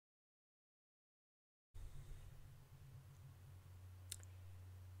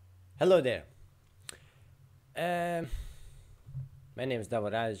Hello there. Um my name is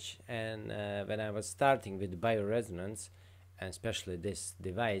Davaraj, and when I was starting with bioresonance, and especially this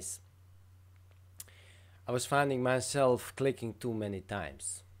device, I was finding myself clicking too many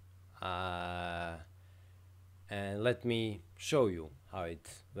times. Uh, and let me show you how it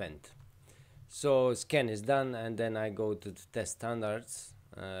went. So scan is done, and then I go to the test standards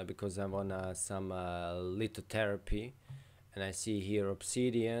because I want some lithotherapy, and I see here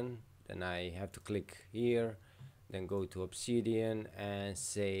Obsidian. Then I have to click here, then go to Obsidian and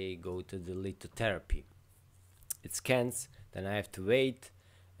say go to the lithotherapy. It scans, then I have to wait,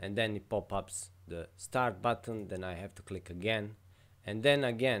 and then it pop-ups the start button. Then I have to click again, and then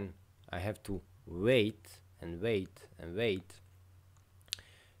again I have to wait and wait and wait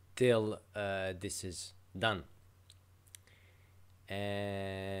till this is done.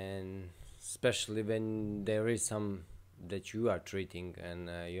 And especially when there is some that you are treating, and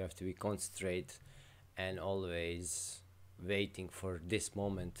you have to be concentrate and always waiting for this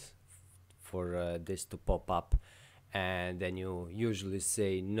moment for this to pop up, and then you usually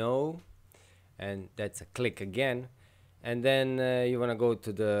say no, and that's a click again. And then you want to go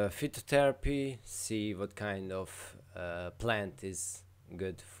to the phytotherapy, see what kind of plant is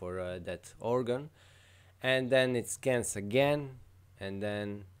good for that organ, and then it scans again, and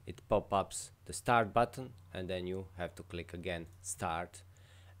then it pop-ups the start button, and then you have to click again start,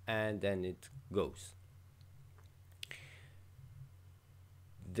 and then it goes.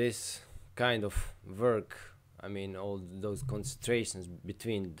 This kind of work, I mean, all those concentrations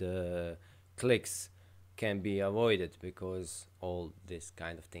between the clicks can be avoided because all this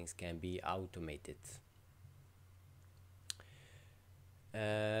kind of things can be automated.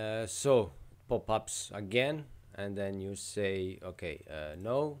 So pop-ups again, and then you say okay,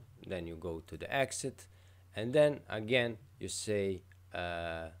 no, then you go to the exit, and then again you say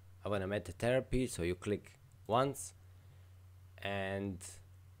I want a metatherapy, so you click once, and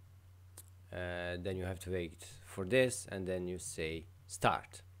then you have to wait for this, and then you say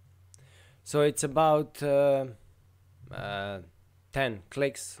start. So it's about 10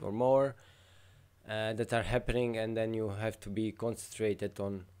 clicks or more that are happening, and then you have to be concentrated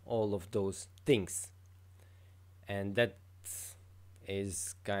on all of those things, and that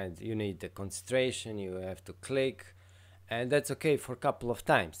is you need the concentration, you have to click, and that's okay for a couple of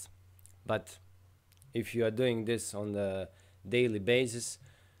times. But if you are doing this on the daily basis,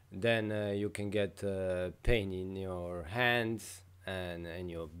 then you can get pain in your hands and in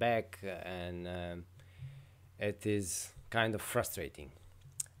your back, and it is kind of frustrating.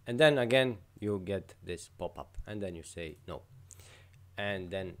 And then again you get this pop-up, and then you say no,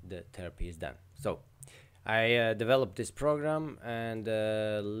 and then the therapy is done. So I developed this program, and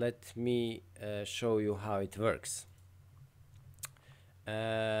let me show you how it works.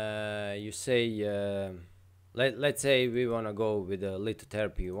 You say let's say we want to go with the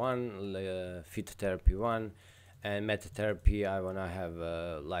lithotherapy 1, phytotherapy 1, and metatherapy I want to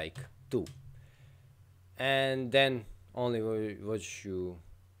have like 2. And then only what you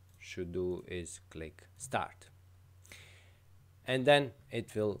should do is click start, and then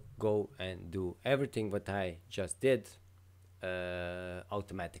it will go and do everything what I just did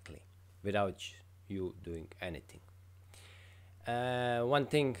automatically without you doing anything. One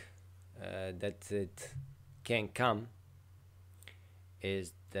thing that it can come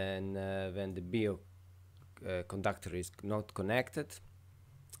is then when the bio conductor is not connected,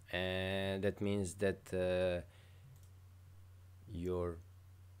 and that means that your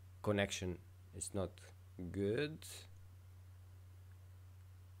connection is not good.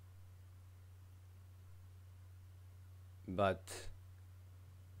 But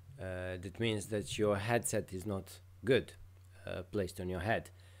that means that your headset is not good placed on your head.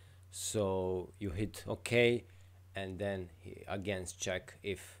 So you hit OK, and then again check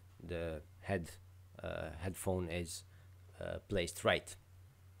if the headphone is placed right,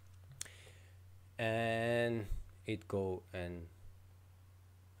 and it go and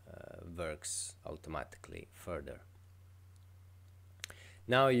works automatically further.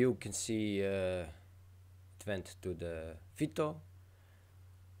 Now you can see it went to the phyto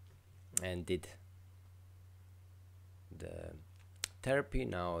and did the therapy.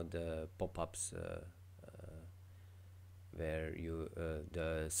 Now the pop-ups where you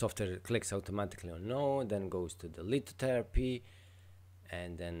the software clicks automatically on no, then goes to the lithotherapy,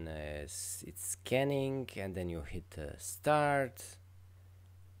 and then it's scanning, and then you hit start,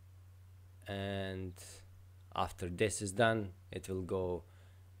 and after this is done it will go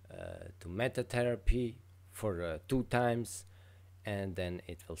to metatherapy for 2 times, and then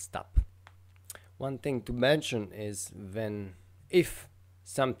it will stop. One thing to mention is if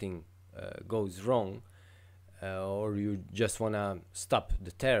something goes wrong, or you just want to stop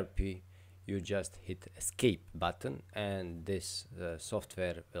the therapy, you just hit escape button and this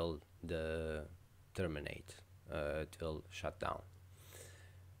software will terminate. It will shut down,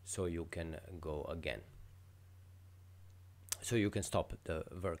 so you can go again, so you can stop the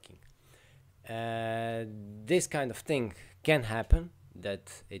working. This kind of thing can happen,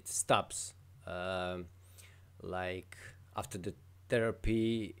 that it stops, like after the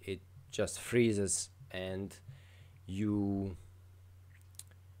therapy it just freezes and you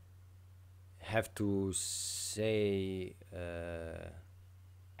have to say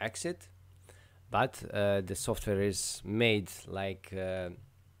exit, but the software is made like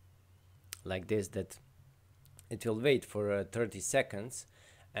this, that it will wait for 30 seconds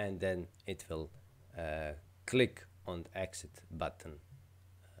and then it will click on the exit button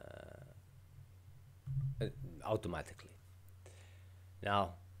automatically.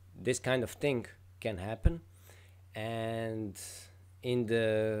 Now this kind of thing can happen, and in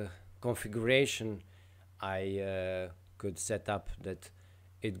the configuration I could set up that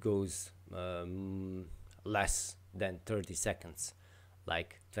it goes less than 30 seconds,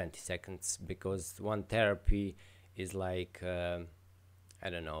 like 20 seconds, because one therapy is like I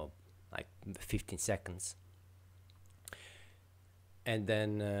don't know, like 15 seconds, and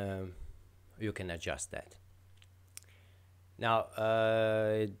then you can adjust that. Now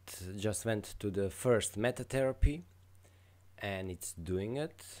it just went to the first meta therapy and it's doing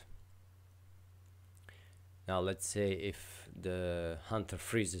it. Now let's say if the hunter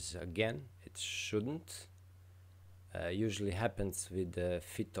freezes again, it shouldn't. Usually happens with the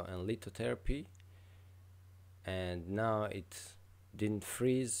phyto and lithotherapy, and now it didn't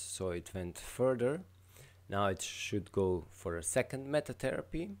freeze, so it went further. Now it should go for a second meta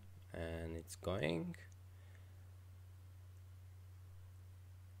therapy, and it's going.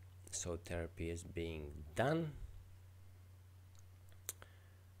 So therapy is being done.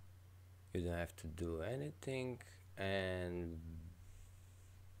 You don't have to do anything, and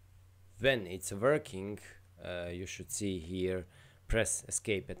when it's working, you should see here, press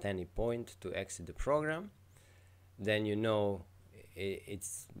escape at any point to exit the program. Then you know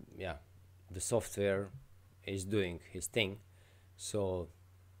it's, yeah, the software is doing his thing, so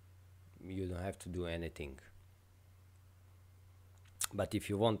you don't have to do anything. But if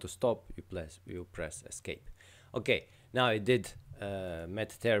you want to stop, you press escape. Okay, now I did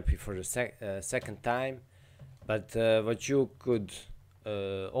meta therapy for the second time, but what you could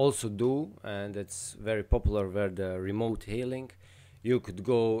also do, and it's very popular, where the remote healing, you could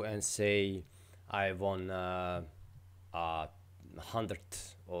go and say I want 100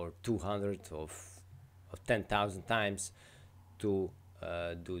 or 200 of 10,000 times to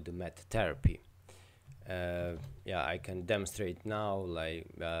do the meta therapy. Yeah, I can demonstrate now, like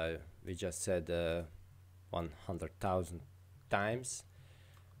we just said 100,000 times,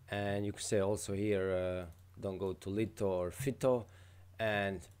 and you can say also here don't go to litho or phyto,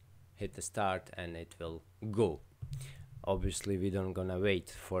 and hit the start and it will go. Obviously we don't gonna wait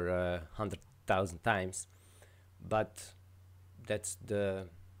for 100,000 times, but that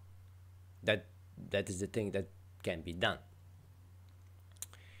is the thing that can be done.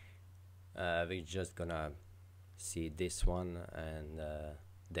 We're just gonna see this one, and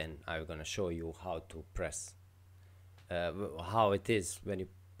then I'm gonna show you how to press how it is when you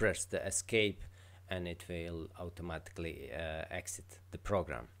press the escape, and it will automatically exit the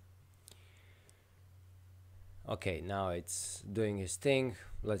program. Okay, now it's doing his thing.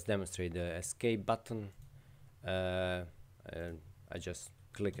 Let's demonstrate the escape button. I just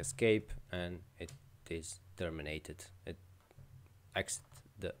click escape and it is terminated. It exits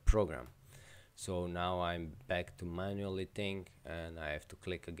the program. So now I'm back to manually thing, and I have to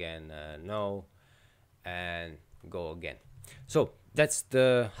click again no, and go again. So that's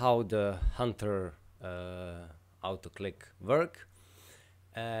how the hunter auto click work.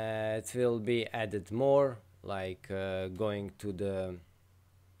 It will be added more, like going to the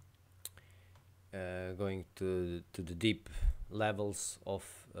deep levels of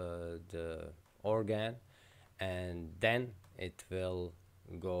the organ, and then it will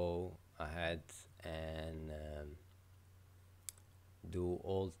go ahead and do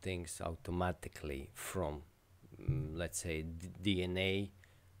all things automatically from let's say DNA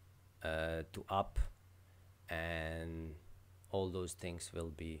to up, and all those things will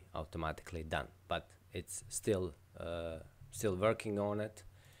be automatically done. But it's still working on it,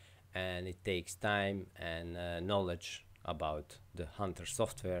 and it takes time and knowledge about the hunter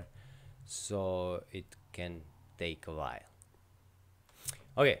software, so it can take a while.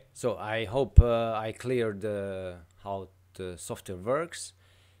 Okay, so I hope I cleared how the software works,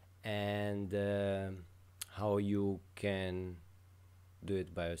 and how you can do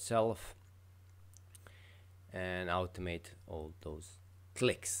it by yourself and automate all those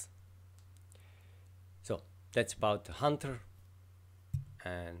clicks. So that's about the Hunter,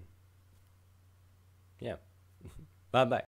 and yeah, bye bye.